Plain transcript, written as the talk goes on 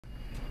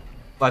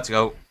Let's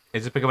go.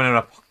 He's just becoming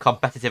a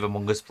competitive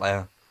Among Us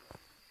player.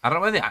 I don't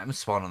know where the items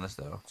spawn on this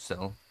though.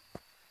 Still.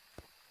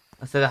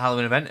 Instead of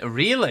Halloween event,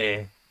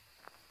 really?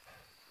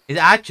 Is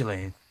it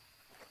actually?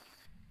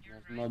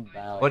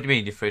 What do you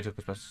mean you're free to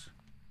Christmas?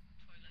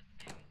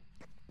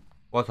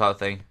 What sort of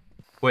thing?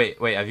 Wait,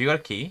 have you got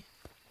a key?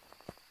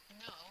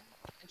 No,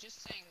 I'm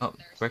just saying. Oh,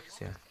 bricks,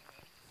 yeah.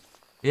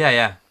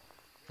 Yeah.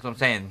 That's what I'm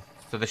saying.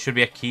 So there should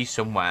be a key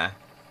somewhere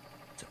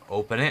to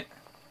open it.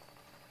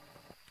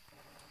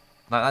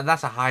 Like,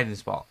 that's a hiding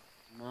spot.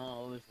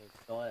 No, it's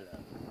a toilet.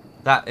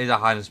 That is a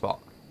hiding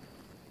spot.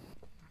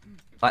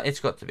 Like, it's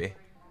got to be.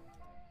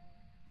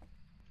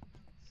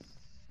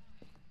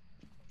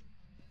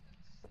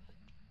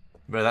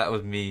 Bro, that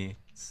was me.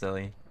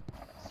 Silly.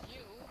 It's you.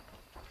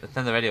 Let's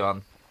turn the radio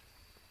on.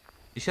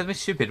 You showed me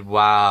stupid.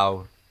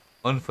 Wow.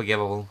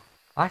 Unforgivable.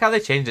 I like how they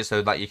changed it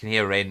so like you can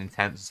hear rain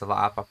intense and stuff like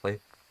that properly.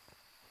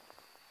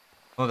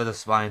 Oh, there's a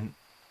spine.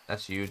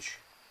 That's huge.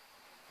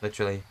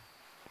 Literally.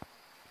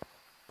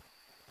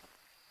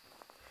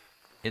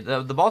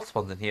 The board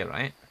spawns in here,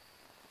 right?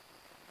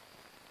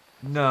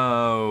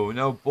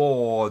 No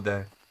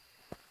board.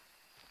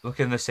 Look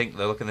in the sink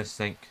though, look in the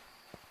sink.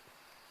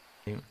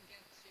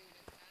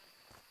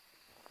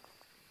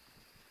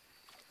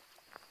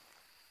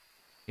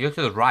 You go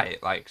to the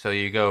right, like, so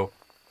you go...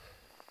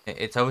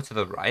 It's over to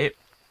the right.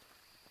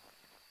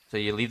 So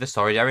you leave the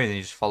storage area and then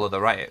you just follow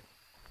the right.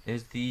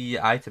 Is the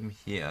item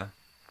here?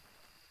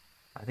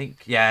 I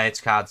think, yeah, it's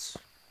cards.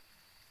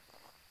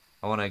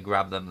 I want to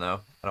grab them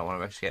though. I don't want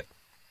to risk it.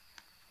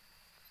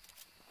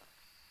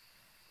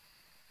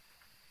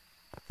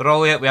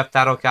 Throw it, we have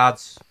tarot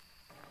cards.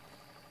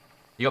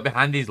 You got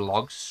behind these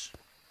logs.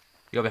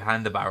 You got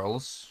behind the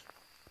barrels.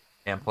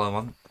 Yeah, I'm pulling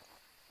one.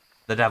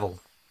 The devil.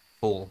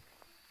 Fool.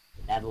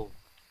 Devil.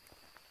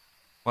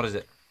 What is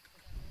it?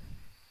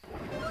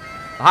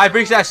 The High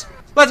Priestess!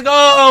 Let's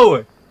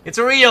go! It's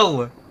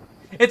real!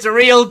 It's a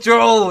real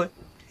troll!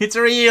 It's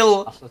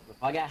real! If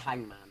I get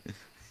Hangman,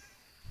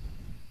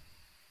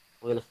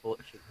 Wheel of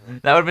Fortune.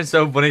 That would have been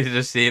so funny to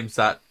just see him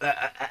sat.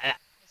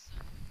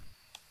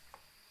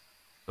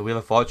 The Wheel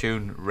of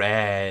Fortune,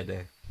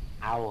 red.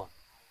 Ow.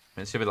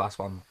 It should be the last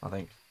one, I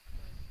think.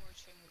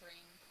 Fortune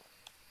green.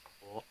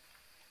 What?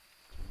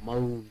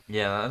 Moan.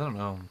 Yeah, I don't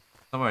know.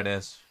 Somewhere it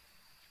is.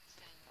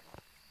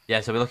 Yeah,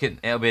 so we're looking,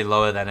 it'll be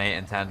lower than 8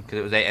 and 10, because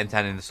it was 8 and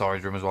 10 in the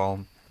storage room as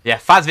well. Yeah,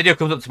 Faz video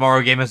comes up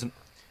tomorrow, gamers.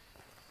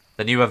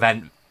 The new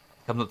event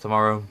comes up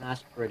tomorrow.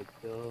 That's pretty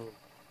cool.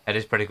 It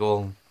is pretty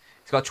cool.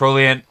 It's got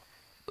Trolliant,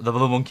 the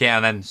Blue Monkey,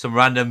 and then some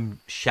random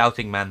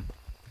shouting men.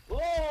 Whoa!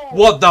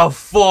 What the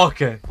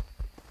fuck? Is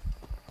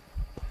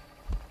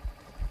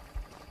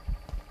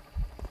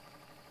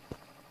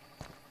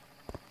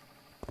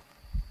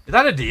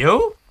that a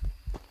Dio?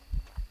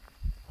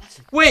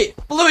 Wait,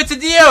 Blue, it's a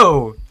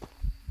Dio!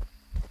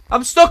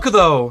 I'm stuck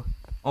though!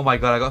 Oh my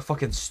god, I got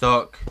fucking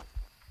stuck.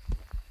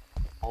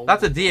 Oh,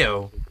 That's a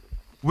Dio.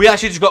 We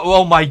actually just got,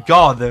 oh my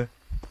god.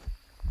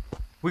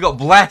 We got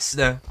blessed.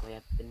 We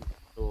have been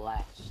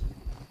blessed.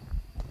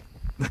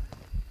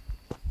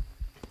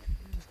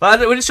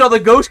 But we just saw the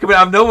ghost coming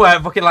out of nowhere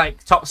at fucking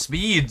like top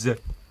speeds.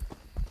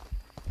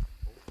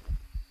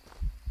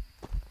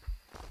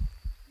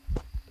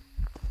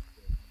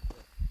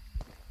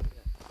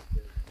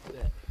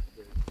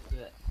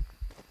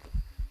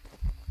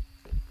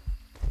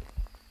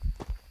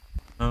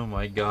 Oh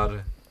my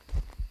god.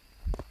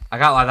 I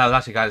can't lie, that was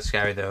actually kind of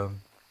scary though.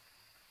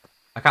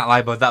 I can't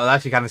lie, but that was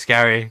actually kind of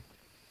scary.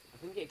 I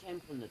think it came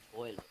from the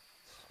toilet.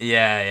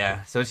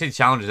 Yeah. So we see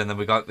challenges and then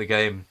we got the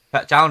game.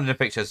 Challenge and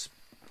pictures.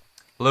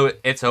 Blue,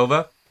 it's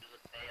over.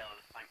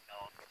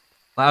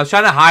 Like, I was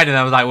trying to hide and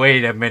I was like,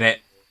 wait a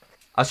minute.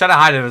 I was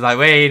like,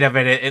 wait a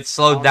minute. It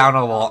slowed down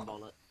a lot.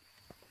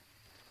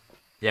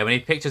 Yeah, we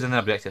need pictures and then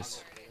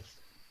objectives.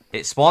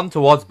 It spawned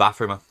towards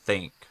bathroom, I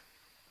think.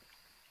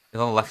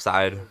 It's on the left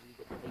side.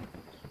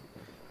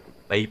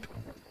 Beep.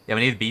 Yeah,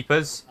 we need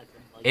beepers.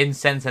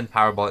 Incense and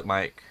parabolic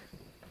mic.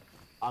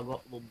 I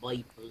got the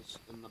vapors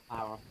and the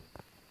power.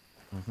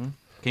 Can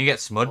you get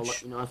smudge? I'll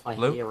let you know if I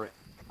Blue? hear it.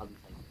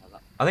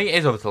 I think it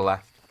is over to the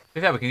left. To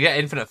be fair, we can get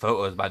infinite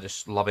photos by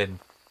just lobbing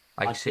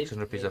I like did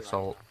 600 pieces of hear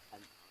salt. it.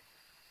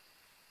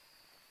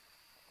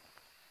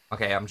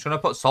 Okay, I'm just gonna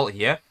put salt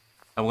here,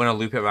 and we're gonna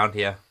loop it around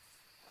here.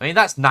 I mean,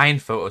 that's 9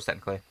 photos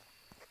technically.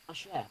 Oh,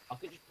 yeah, I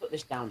could just put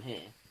this down here.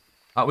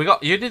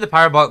 You did the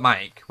parabolic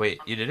mic. Wait,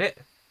 you did it?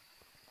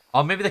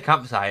 Or maybe the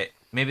campsite.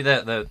 Maybe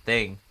the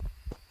thing.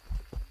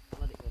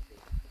 Let it go through.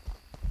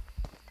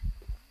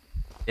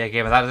 Yeah,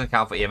 gamer, that doesn't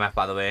count for EMF,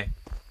 by the way.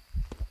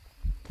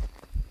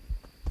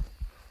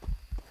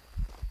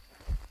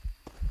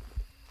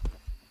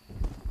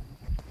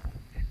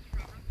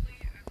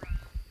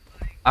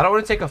 I don't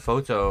want to take a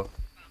photo.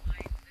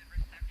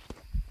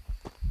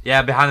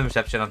 Yeah, behind the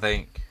reception, I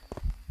think.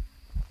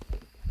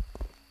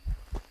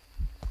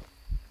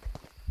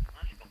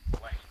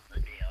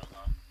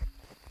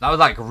 That was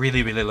like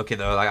really lucky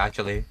though, like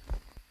actually.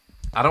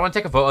 I don't want to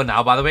take a photo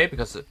now, by the way,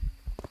 because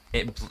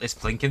it's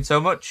blinking so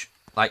much.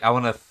 Like, I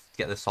want to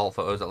get the salt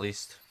photos at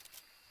least.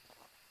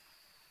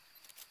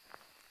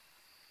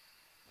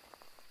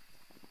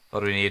 What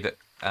do we need?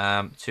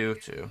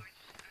 Two.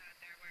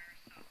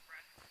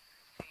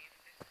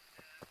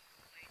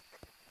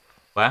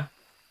 Where?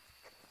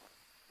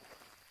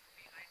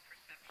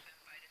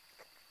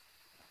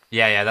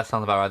 Yeah, that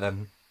sounds about right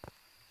then.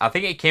 I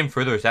think it came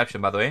through the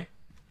reception, by the way.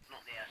 Not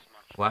the S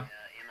much. What?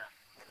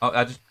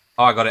 EMF.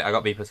 Oh, I got it. I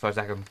got beepers for a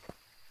second.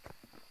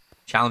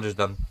 Challenge is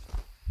done.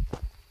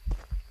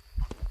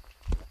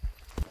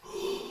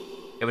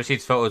 Yeah, we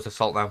need photos of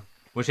salt now.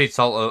 We need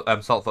salt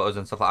photos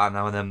and stuff like that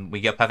now, and then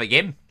we get a perfect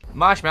game.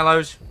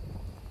 Marshmallows.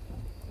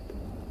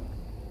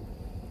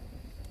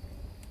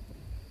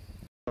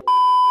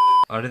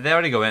 Oh, did they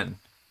already go in?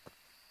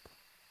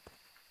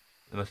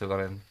 They must have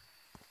gone in.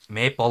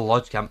 Maple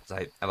Lodge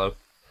campsite. Hello.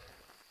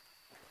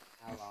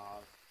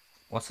 Hello.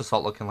 What's the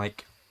salt looking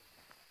like?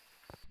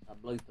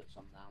 Blue put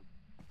some down.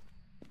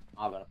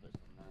 I gotta put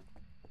some down.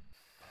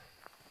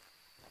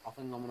 I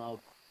think I'm gonna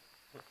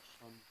put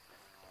some down.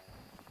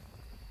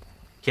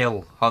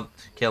 Kill, hunt,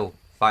 kill,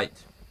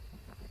 fight.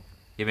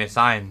 Give me a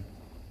sign.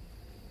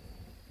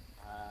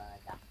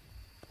 Yeah.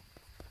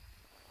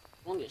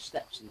 I want to get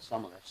steps in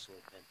some of this sort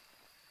of thing.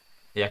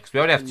 Yeah, because we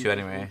already have two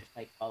anyway.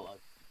 Take photo.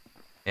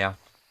 Yeah.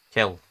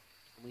 Kill.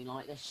 Can we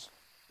light this?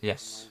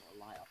 Yes.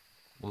 Light up.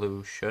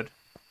 Blue should.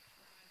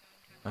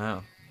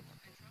 Oh.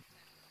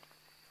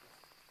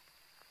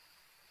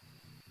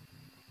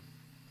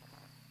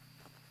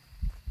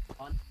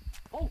 Fine.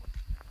 Oh!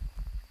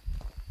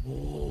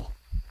 Oh!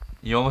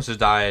 You almost just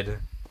died.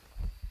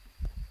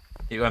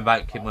 Keep going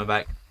back, keep going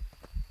back.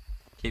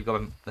 Keep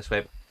going this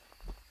way.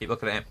 Keep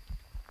looking at it.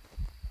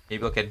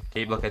 Keep looking,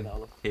 keep looking,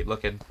 keep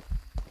looking.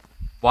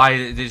 Why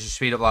did it just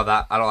speed up like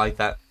that? I don't like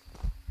that.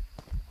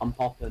 I'm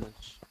popping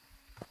this.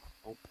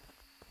 Oh.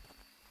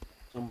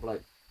 Some blue.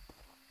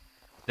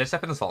 Did I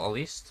step in the salt at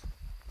least?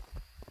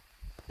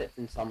 Dipped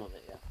in some of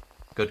it, yeah.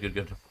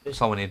 Good.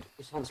 That's all we need.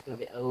 This hunt's gonna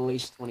be at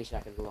least 20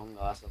 seconds long,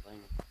 that's the thing.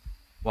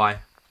 Why?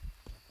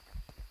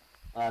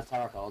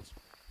 Tarot cards.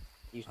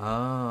 Use them.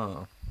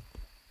 Oh.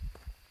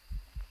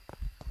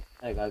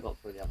 There you go, got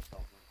through the other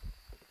stuff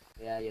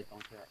now. Yeah, you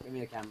don't care. Give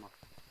me the camera.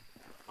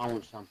 I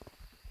want some.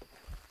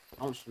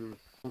 I want some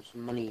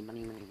money.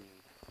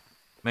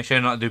 Make sure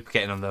you're not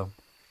duplicating them though.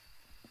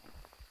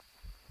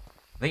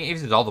 I think it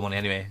uses all the money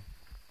anyway.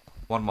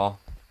 One more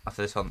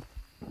after this one.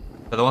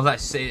 But the ones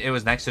that it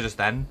was next to just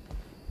then,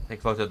 take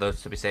a photo of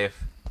those to be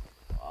safe.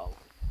 Wow.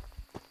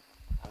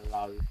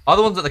 Hello.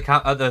 Other ones at the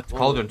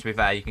cauldron. To be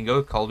fair, you can go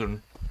with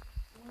cauldron.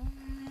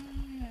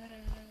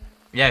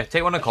 Yeah,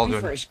 take one at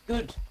cauldron. It's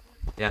good.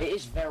 Yeah. It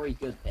is very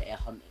good that it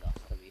hunted us,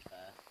 to be fair.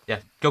 Yeah,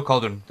 go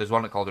cauldron. There's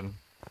one at cauldron.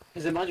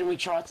 Because imagine we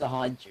tried to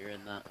hide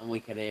during that and we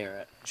could hear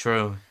it.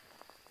 True.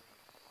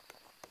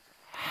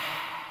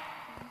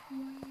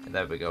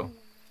 There we go.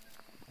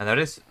 And there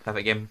it is.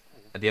 Perfect game.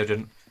 A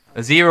deodorant.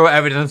 A zero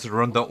evidence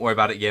run. Don't worry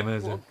about it,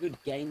 gamers. What a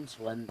good game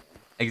to end on.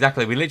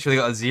 Exactly. We literally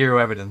got a zero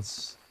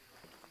evidence.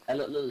 Hey,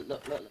 look.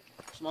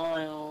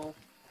 Smile.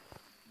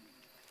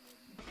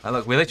 And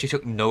look, we literally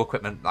took no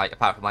equipment, like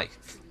apart from like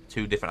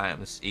 2 different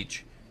items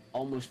each.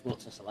 Almost forgot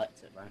to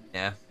select it, right?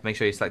 Yeah. Make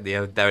sure you select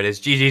the. There it is.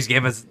 GG's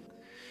gamers.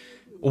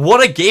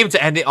 What a game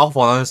to end it off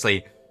on,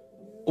 honestly.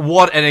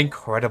 What an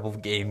incredible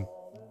game.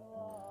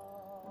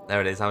 There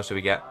it is. How much do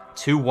we get?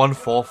 2, 1,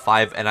 4,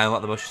 5, and I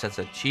want the motion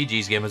sensor.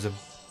 GG's gamers.